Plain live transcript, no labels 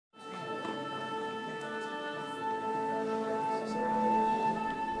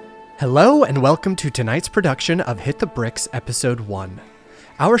Hello and welcome to tonight's production of Hit the Bricks Episode 1.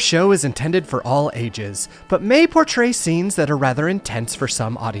 Our show is intended for all ages, but may portray scenes that are rather intense for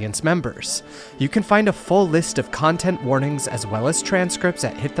some audience members. You can find a full list of content warnings as well as transcripts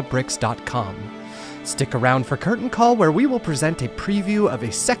at hitthebricks.com. Stick around for Curtain Call, where we will present a preview of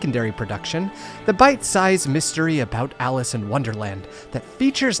a secondary production, the bite-sized mystery about Alice in Wonderland that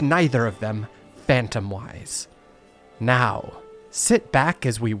features neither of them, phantom-wise. Now, sit back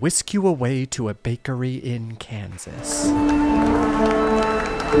as we whisk you away to a bakery in Kansas.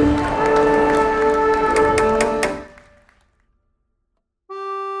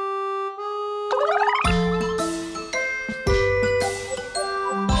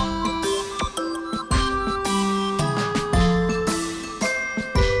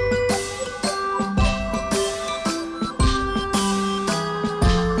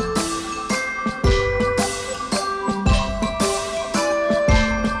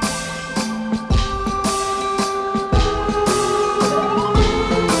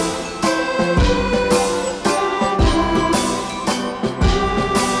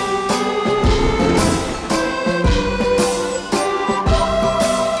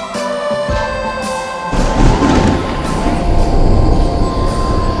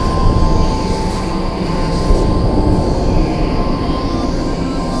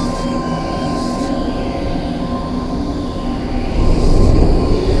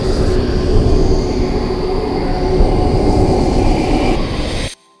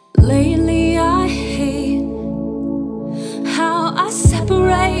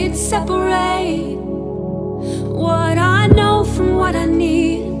 Separate what I know from what I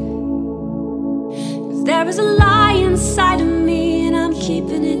need. 'Cause there is a lie inside of me, and I'm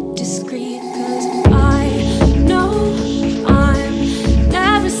keeping it discreet. 'Cause I know I'm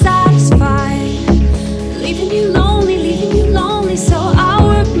never satisfied, leaving you lonely, so I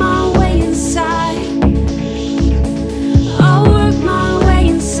work my way inside. I work my way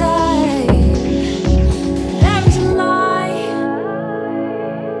inside. There is a lie.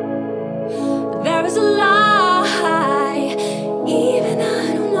 There is a lie. Even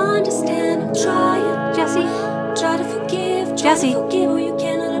I don't understand. I'm trying. Jessie? Try to forgive. Jessie? Forgive what you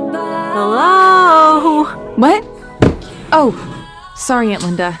cannot abide. Hello? What? Oh, sorry, Aunt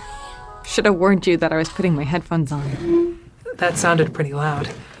Linda. Should have warned you that I was putting my headphones on. That sounded pretty loud.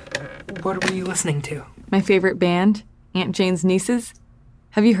 What were you listening to? My favorite band, Aunt Jane's Nieces.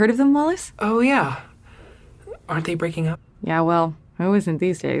 Have you heard of them, Wallace? Oh, yeah. Aren't they breaking up? Yeah, well, who isn't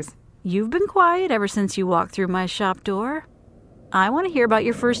these days? You've been quiet ever since you walked through my shop door. I want to hear about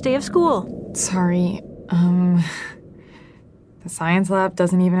your first day of school. Sorry, the science lab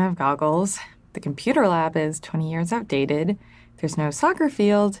doesn't even have goggles. The computer lab is 20 years outdated. There's no soccer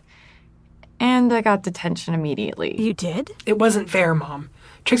field. And I got detention immediately. You did? It wasn't fair, Mom.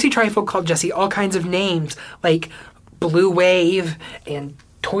 Trixie Trifle called Jessie all kinds of names, like Blue Wave and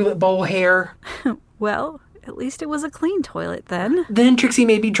Toilet Bowl Hair. Well, at least it was a clean toilet then. Then Trixie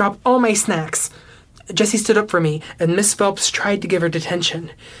made me drop all my snacks. Jessie stood up for me, and Miss Phelps tried to give her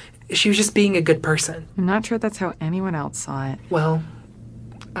detention. She was just being a good person. I'm not sure that's how anyone else saw it. Well,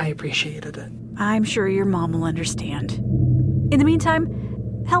 I appreciated it. I'm sure your mom will understand. In the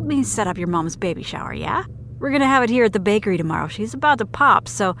meantime, help me set up your mom's baby shower, yeah? We're going to have it here at the bakery tomorrow. She's about to pop,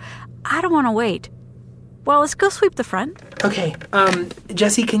 so I don't want to wait. Well, let's go sweep the front. Okay,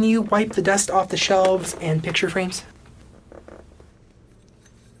 Jessie, can you wipe the dust off the shelves and picture frames?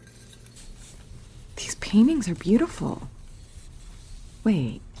 These paintings are beautiful.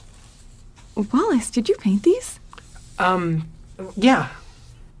 Wait. Wallace, did you paint these? Yeah.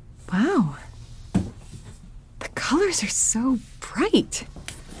 Wow. The colors are so bright.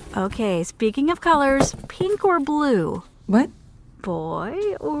 Okay, speaking of colors, pink or blue? What?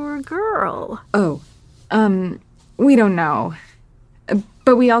 Boy or girl? Oh, we don't know.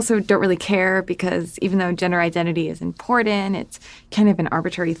 But we also don't really care because even though gender identity is important, it's kind of an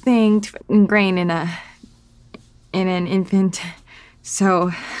arbitrary thing to ingrain in an infant.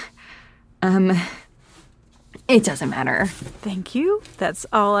 So, it doesn't matter. Thank you. That's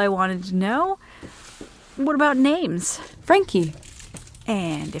all I wanted to know. What about names? Frankie.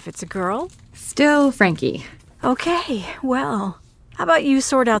 And if it's a girl? Still Frankie. Okay, well, how about you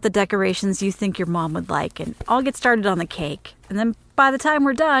sort out the decorations you think your mom would like, and I'll get started on the cake. And then by the time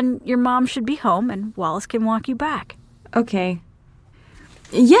we're done, your mom should be home and Wallace can walk you back. Okay.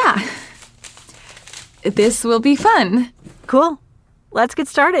 Yeah. This will be fun. Cool. Let's get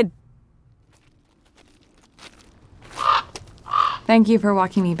started. Thank you for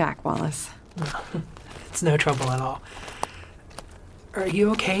walking me back, Wallace. It's no trouble at all. Are you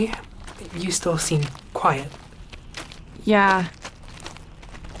okay? You still seem quiet. Yeah.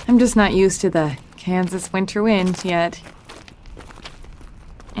 I'm just not used to the Kansas winter wind yet.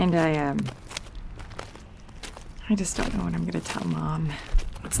 And I just don't know what I'm gonna tell Mom.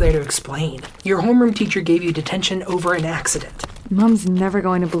 What's there to explain? Your homeroom teacher gave you detention over an accident. Mom's never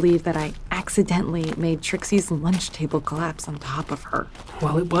going to believe that I accidentally made Trixie's lunch table collapse on top of her.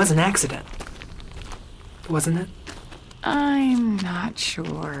 Well, it was an accident. Wasn't it? I'm not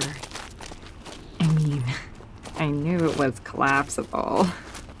sure. I mean, I knew it was collapsible,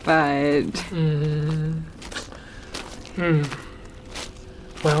 but...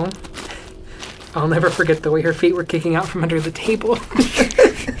 Well, I'll never forget the way her feet were kicking out from under the table.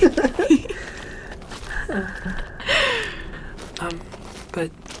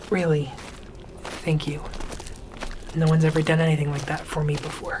 But really, thank you. No one's ever done anything like that for me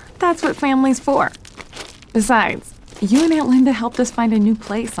before. That's what family's for. Besides, you and Aunt Linda helped us find a new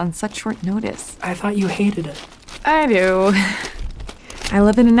place on such short notice. I thought you hated it. I do. I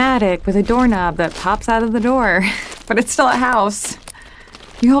live in an attic with a doorknob that pops out of the door, but it's still a house.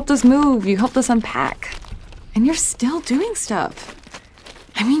 You helped us move, you helped us unpack, and you're still doing stuff.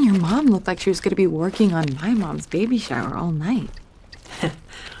 I mean, your mom looked like she was going to be working on my mom's baby shower all night.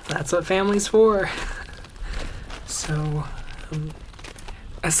 That's what family's for. So,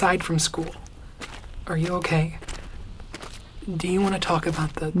 aside from school, are you okay? Do you want to talk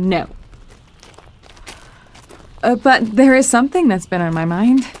about the... No. But there is something that's been on my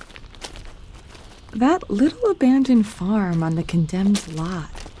mind. That little abandoned farm on the condemned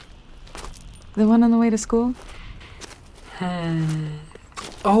lot. The one on the way to school?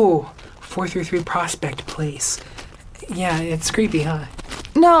 Oh, 433 Prospect Place. Yeah, it's creepy, huh?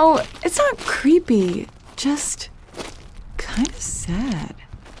 No, it's not creepy. Just kind of sad.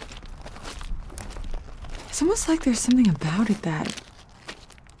 It's almost like there's something about it that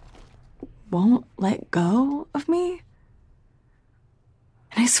won't let go of me.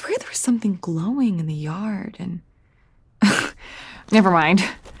 And I swear there was something glowing in the yard and... Never mind.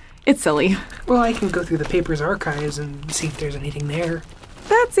 It's silly. Well, I can go through the paper's archives and see if there's anything there.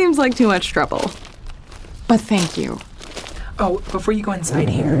 That seems like too much trouble. But thank you. Oh, before you go inside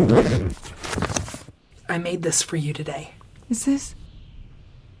here, I made this for you today. Is this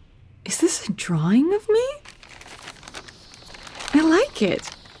a drawing of me? I like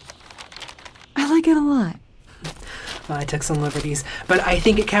it. I like it a lot. Well, I took some liberties, but I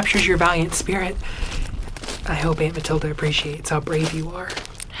think it captures your valiant spirit. I hope Aunt Matilda appreciates how brave you are.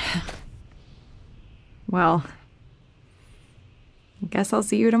 Well, I guess I'll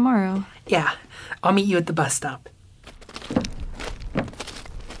see you tomorrow. Yeah, I'll meet you at the bus stop.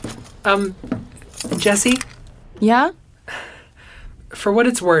 Jessie? Yeah? For what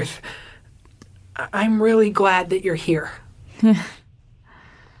it's worth, I'm really glad that you're here.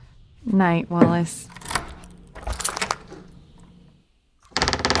 Night, Wallace.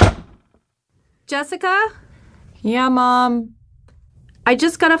 Jessica? Yeah, Mom. I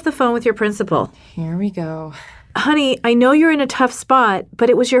just got off the phone with your principal. Here we go. Honey, I know you're in a tough spot, but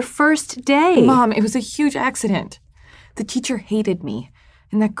it was your first day. Mom, it was a huge accident. The teacher hated me,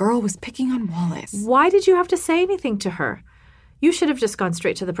 and that girl was picking on Wallace. Why did you have to say anything to her? You should have just gone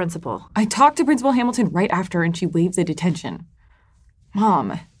straight to the principal. I talked to Principal Hamilton right after, and she waived the detention.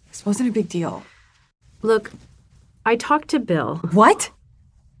 Mom, this wasn't a big deal. Look, I talked to Bill. What?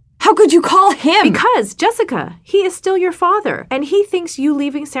 How could you call him? Because, Jessica, he is still your father, and he thinks you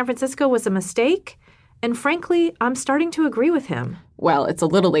leaving San Francisco was a mistake. And frankly, I'm starting to agree with him. Well, it's a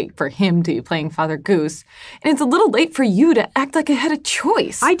little late for him to be playing Father Goose, and it's a little late for you to act like I had a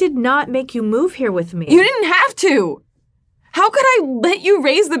choice. I did not make you move here with me. You didn't have to. How could I let you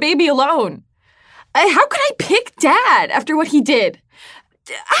raise the baby alone? How could I pick Dad after what he did?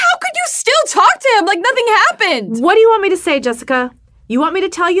 How could you still talk to him like nothing happened? What do you want me to say, Jessica? You want me to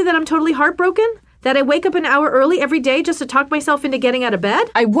tell you that I'm totally heartbroken? That I wake up an hour early every day just to talk myself into getting out of bed?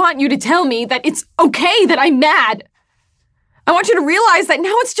 I want you to tell me that it's okay that I'm mad. I want you to realize that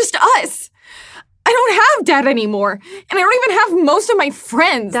now it's just us. I don't have Dad anymore, and I don't even have most of my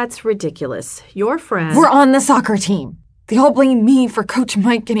friends. That's ridiculous. Your friends... We're on the soccer team. They all blame me for Coach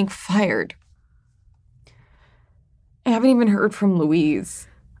Mike getting fired. I haven't even heard from Louise.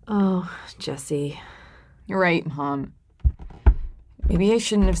 Oh, Jessie. You're right, Mom. Maybe I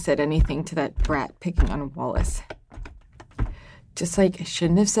shouldn't have said anything to that brat picking on Wallace. Just like I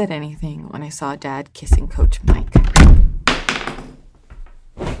shouldn't have said anything when I saw Dad kissing Coach Mike.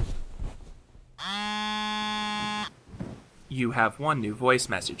 You have one new voice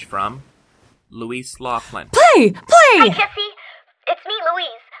message from Louise Laughlin. Play! Hi, Jessie. It's me,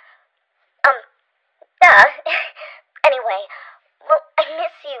 Louise. Duh. Anyway, well, I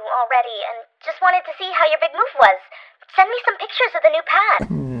miss you already and just wanted to see how your big move was. Send me some pictures of the new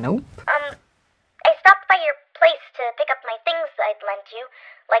pad. Nope. I stopped by your place to pick up my things I'd lent you,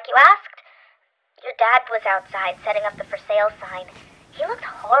 like you asked. Your dad was outside setting up the for sale sign. He looked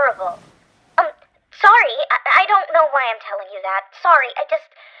horrible. Sorry, I don't know why I'm telling you that. Sorry, I just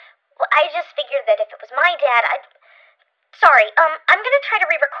figured that if it was my dad, Sorry, I'm gonna try to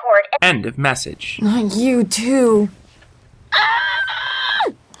re-record. End of message. Not you, too.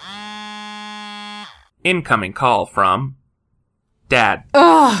 Incoming call from Dad.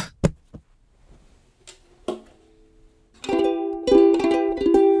 Ugh!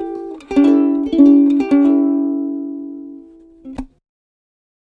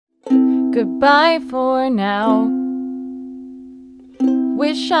 Goodbye for now.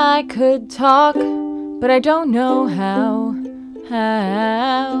 Wish I could talk, but I don't know how.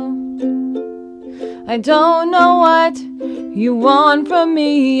 I don't know what you want from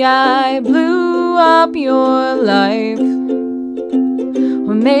me. I blew up your life,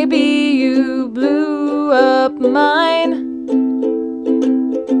 or maybe you blew up mine.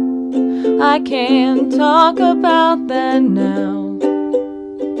 I can't talk about that now.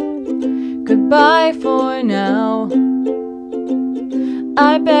 Goodbye for now.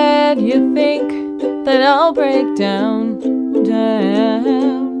 I bet you think that I'll break down.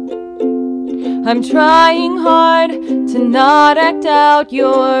 I'm trying hard to not act out.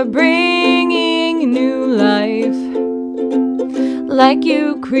 You're bringing new life, like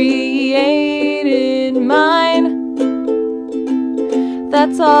you created mine.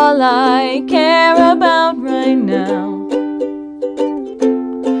 That's all I care about right now.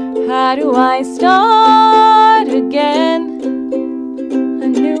 How do I start again? A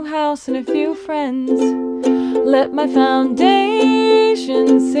new house and a few friends. Let my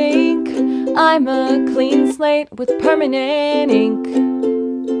foundation sink. I'm a clean slate with permanent ink,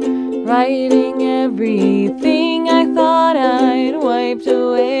 writing everything I thought I'd wiped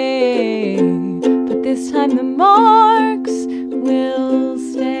away. But this time the marks will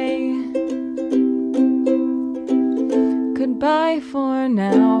stay. Goodbye for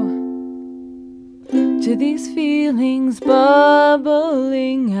now to these feelings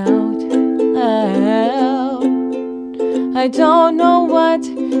bubbling out. I don't know what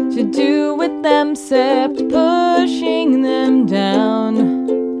to do with them except pushing them down.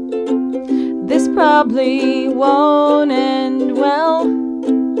 This probably won't end well.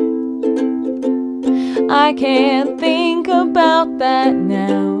 I can't think about that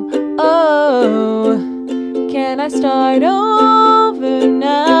now. Oh, can I start over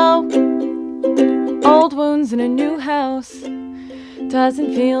now? Old wounds in a new house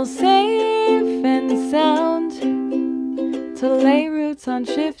doesn't feel safe and sound to lay roots on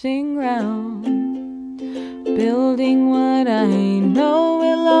shifting ground. Building what I know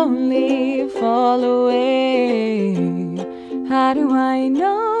will only fall away. How do I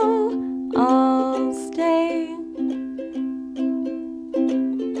know I'll stay?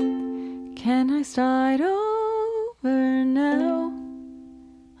 Can I start over now?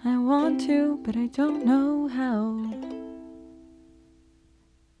 I want to, but I don't know how.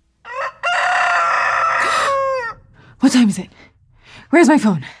 What time is it? Where's my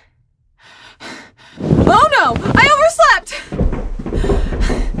phone? Oh no! I overslept!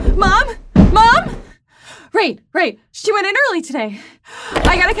 Mom? Mom? Right. She went in early today.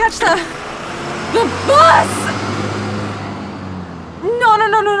 I gotta catch the bus!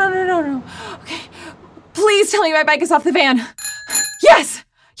 No. Okay. Please tell me my bike is off the van. Yes!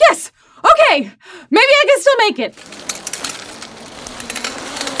 Okay! Maybe I can still make it.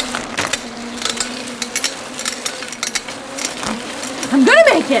 I'm gonna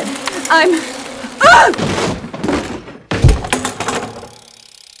make it!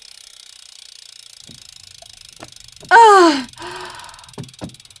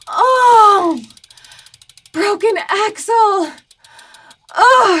 Oh! Broken axle!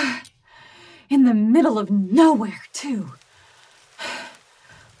 In the middle of nowhere, too.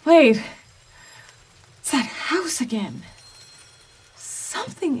 Wait. It's that house again.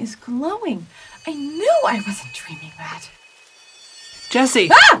 Something is glowing. I knew I wasn't dreaming that. Jesse!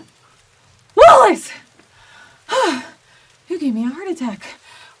 Ah! Wallace! You gave me a heart attack.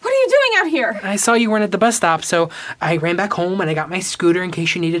 What are you doing out here? I saw you weren't at the bus stop, so I ran back home and I got my scooter in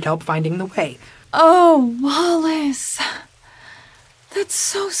case you needed help finding the way. Oh, Wallace. That's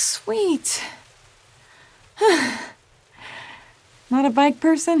so sweet. Not a bike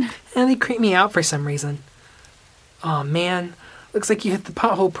person? And they creep me out for some reason. Aw, man. Looks like you hit the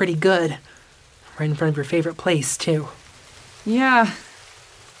pothole pretty good. Right in front of your favorite place, too. Yeah.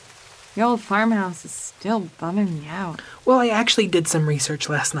 The old farmhouse is still bumming me out. Well, I actually did some research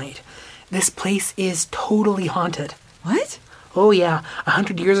last night. This place is totally haunted. What? Oh yeah,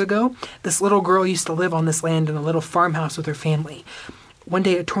 100 years ago, this little girl used to live on this land in a little farmhouse with her family. One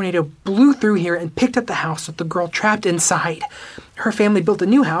day a tornado blew through here and picked up the house with the girl trapped inside. Her family built a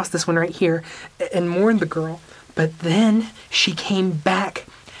new house, this one right here, and mourned the girl. But then she came back.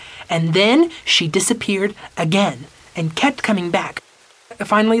 And then she disappeared again and kept coming back.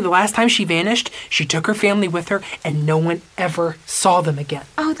 Finally, the last time she vanished, she took her family with her and no one ever saw them again.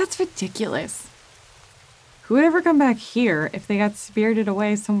 Oh, that's ridiculous. Who would ever come back here if they got spirited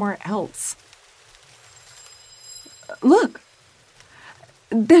away somewhere else? Look!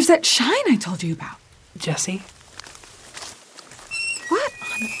 There's that shine I told you about. Jessie? What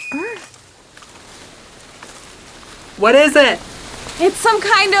on earth? What is it? It's some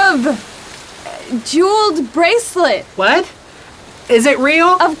kind of jeweled bracelet. What? Is it real?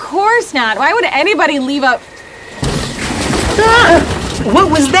 Of course not. Why would anybody leave a... Ah! What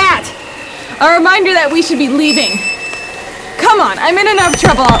was that? A reminder that we should be leaving. Come on, I'm in enough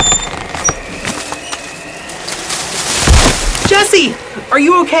trouble. Jessie, are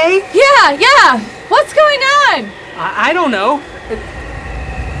you okay? Yeah. What's going on? I don't know.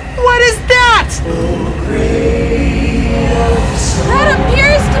 What is that? That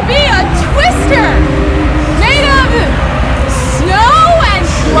appears to be a twister made of snow and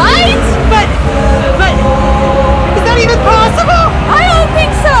light. But is that even possible? I don't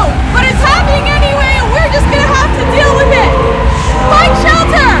think so, but it's happening anyway, and we're just gonna have to deal with it. Find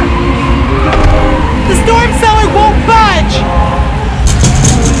shelter. The storm cellar won't budge.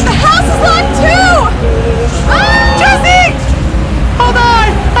 The house is locked too. Ah! Jessie, hold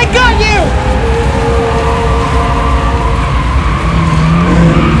on, I got you.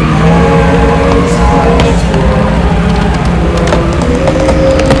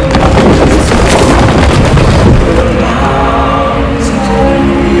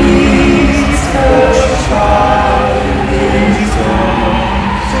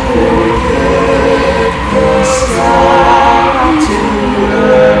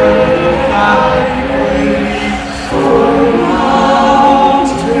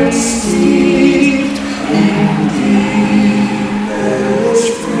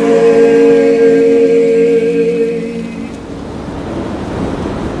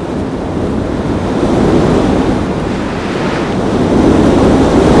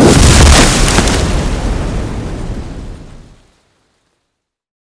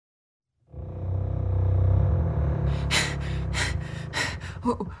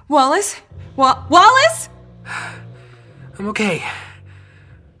 Wallace? Wallace? I'm okay.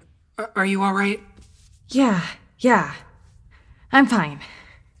 Are you all right? Yeah. I'm fine.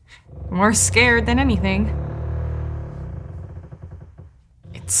 More scared than anything.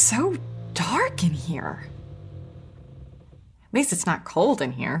 It's so dark in here. At least it's not cold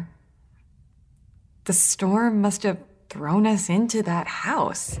in here. The storm must have thrown us into that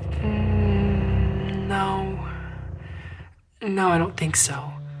house. No, I don't think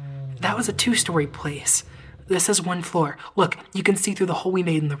so. That was a 2-story place. This is 1 floor. Look, you can see through the hole we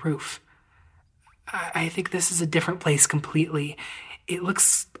made in the roof. I think this is a different place completely. It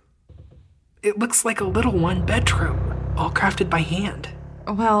looks like a little 1-bedroom, all crafted by hand.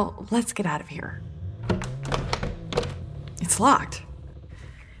 Well, let's get out of here. It's locked.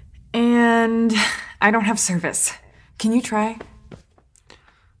 And I don't have service. Can you try?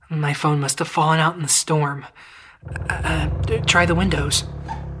 My phone must have fallen out in the storm. Try the windows.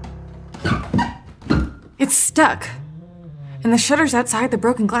 It's stuck. And the shutters outside the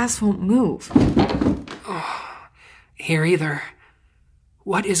broken glass won't move. Here either.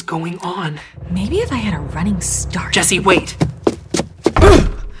 What is going on? Maybe if I had a running start. Jessie, wait!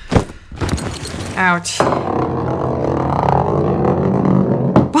 Ouch.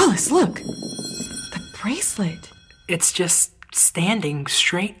 Wallace, look! The bracelet. It's just standing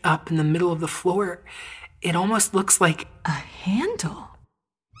straight up in the middle of the floor. It almost looks like a handle.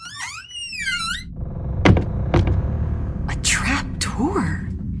 A trap door.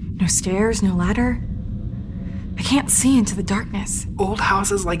 No stairs, no ladder. I can't see into the darkness. Old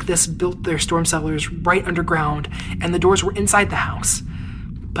houses like this built their storm cellars right underground, and the doors were inside the house.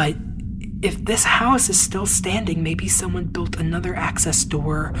 But if this house is still standing, maybe someone built another access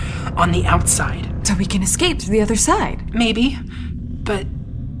door on the outside. So we can escape through the other side. Maybe, but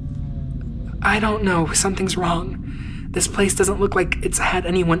I don't know. Something's wrong. This place doesn't look like it's had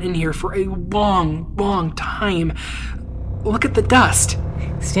anyone in here for a long, long time. Look at the dust.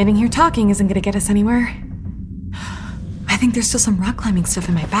 Standing here talking isn't going to get us anywhere. I think there's still some rock climbing stuff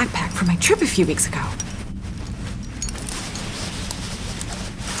in my backpack from my trip a few weeks ago.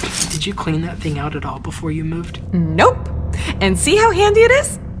 Did you clean that thing out at all before you moved? Nope. And see how handy it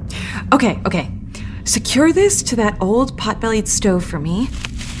is? Okay. Secure this to that old pot-bellied stove for me.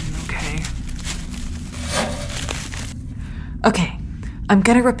 Okay. Okay, I'm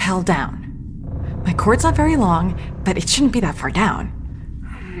gonna rappel down. My cord's not very long, but it shouldn't be that far down.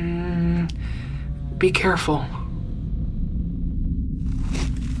 Be careful.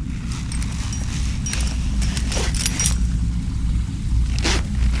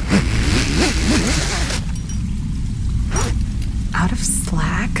 Out of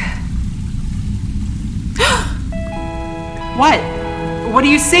slack. What? What do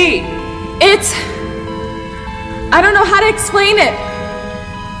you see? I don't know how to explain it.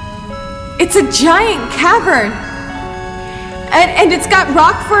 It's a giant cavern. And it's got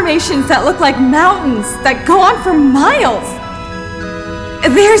rock formations that look like mountains that go on for miles.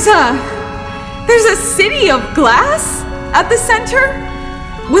 There's a city of glass at the center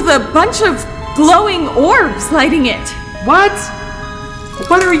with a bunch of glowing orbs lighting it. What?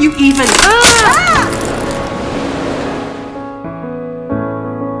 What are you even...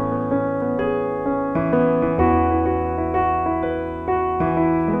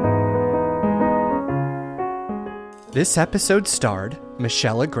 This episode starred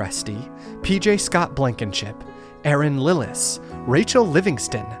Michelle Agresti, PJ Scott Blankenship, Aaron Lillis, Rachel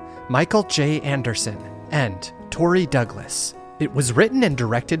Livingston, Michael J. Anderson, and Tori Douglas. It was written and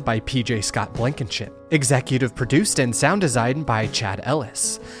directed by PJ Scott Blankenship. Executive produced and sound designed by Chad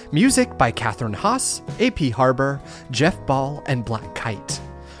Ellis. Music by Catherine Haas, AP Harbor, Jeff Ball, and Black Kite.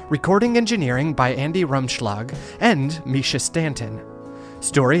 Recording engineering by Andy Rumschlag and Misha Stanton.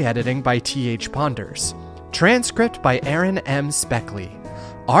 Story editing by T.H. Ponders. Transcript by Aaron M. Speckley.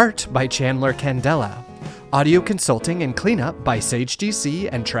 Art by Chandler Candela. Audio consulting and cleanup by Sage DC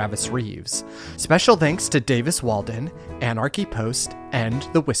and Travis Reeves. Special thanks to Davis Walden, Anarchy Post, and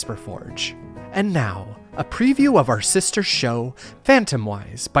The Whisper Forge. And now, a preview of our sister show,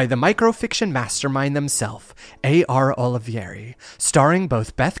 Phantomwise, by the microfiction mastermind themselves, A.R. Olivieri, starring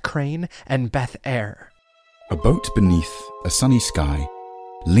both Beth Crane and Beth Eyre. A boat beneath a sunny sky,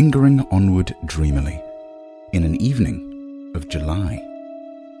 lingering onward dreamily, in an evening of July.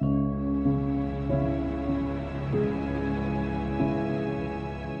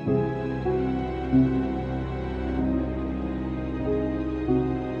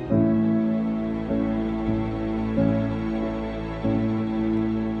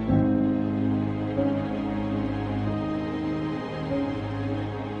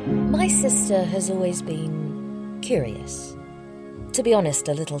 My sister has always been curious. To be honest,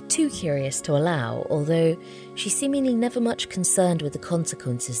 a little too curious to allow, although she's seemingly never much concerned with the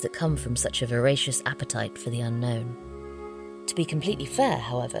consequences that come from such a voracious appetite for the unknown. To be completely fair,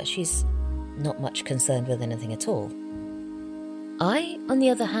 however, she's not much concerned with anything at all. I, on the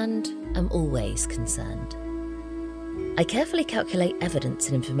other hand, am always concerned. I carefully calculate evidence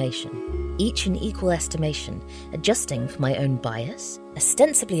and information, each in equal estimation, adjusting for my own bias,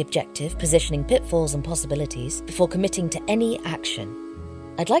 ostensibly objective, positioning pitfalls and possibilities before committing to any action.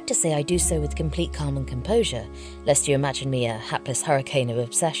 I'd like to say I do so with complete calm and composure, lest you imagine me a hapless hurricane of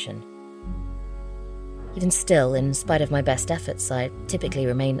obsession. Even still, in spite of my best efforts, I typically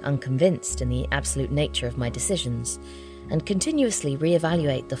remain unconvinced in the absolute nature of my decisions, and continuously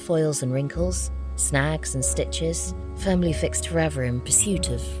reevaluate the foils and wrinkles, snags and stitches, firmly fixed forever in pursuit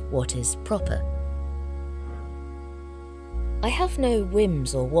of what is proper. I have no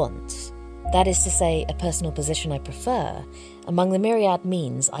whims or wants. That is to say, a personal position I prefer, among the myriad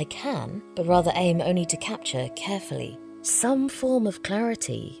means I can, but rather aim only to capture carefully some form of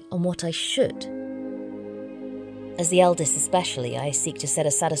clarity on what I should. As the eldest especially, I seek to set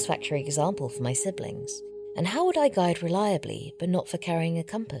a satisfactory example for my siblings. And how would I guide reliably, but not for carrying a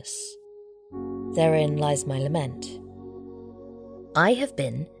compass? Therein lies my lament. I have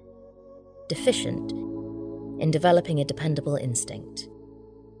been deficient in developing a dependable instinct.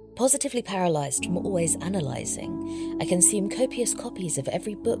 Positively paralysed from always analysing, I consume copious copies of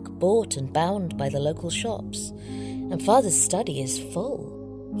every book bought and bound by the local shops, and Father's study is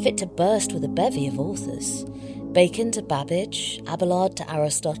full, fit to burst with a bevy of authors, Bacon to Babbage, Abelard to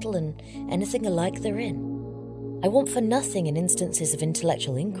Aristotle, and anything alike therein. I want for nothing in instances of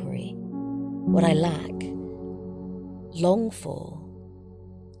intellectual inquiry. What I lack, long for,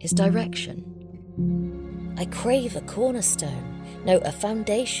 is direction. I crave a cornerstone, no, a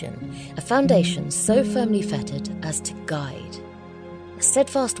foundation so firmly fettered as to guide, a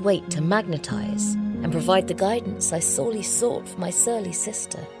steadfast weight to magnetize and provide the guidance I sorely sought for my surly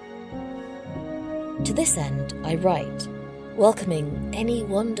sister. To this end, I write, welcoming any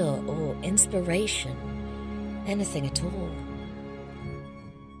wonder or inspiration, anything at all.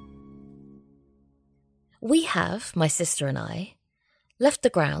 We have, my sister and I, Left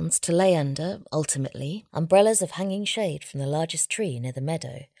the grounds to lay under, ultimately, umbrellas of hanging shade from the largest tree near the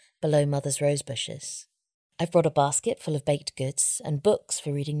meadow, below Mother's rose bushes. I've brought a basket full of baked goods and books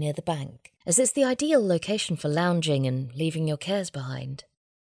for reading near the bank, as it's the ideal location for lounging and leaving your cares behind.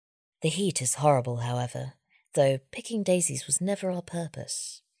 The heat is horrible, however, though picking daisies was never our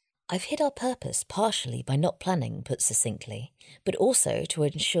purpose. I've hid our purpose partially by not planning, put succinctly, but also to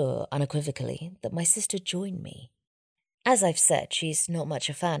ensure unequivocally that my sister join me. As I've said, she's not much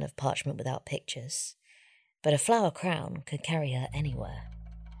a fan of parchment without pictures, but a flower crown could carry her anywhere.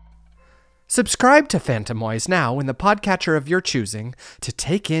 Subscribe to Phantomwise now in the podcatcher of your choosing to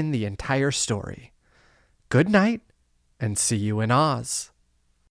take in the entire story. Good night, and see you in Oz.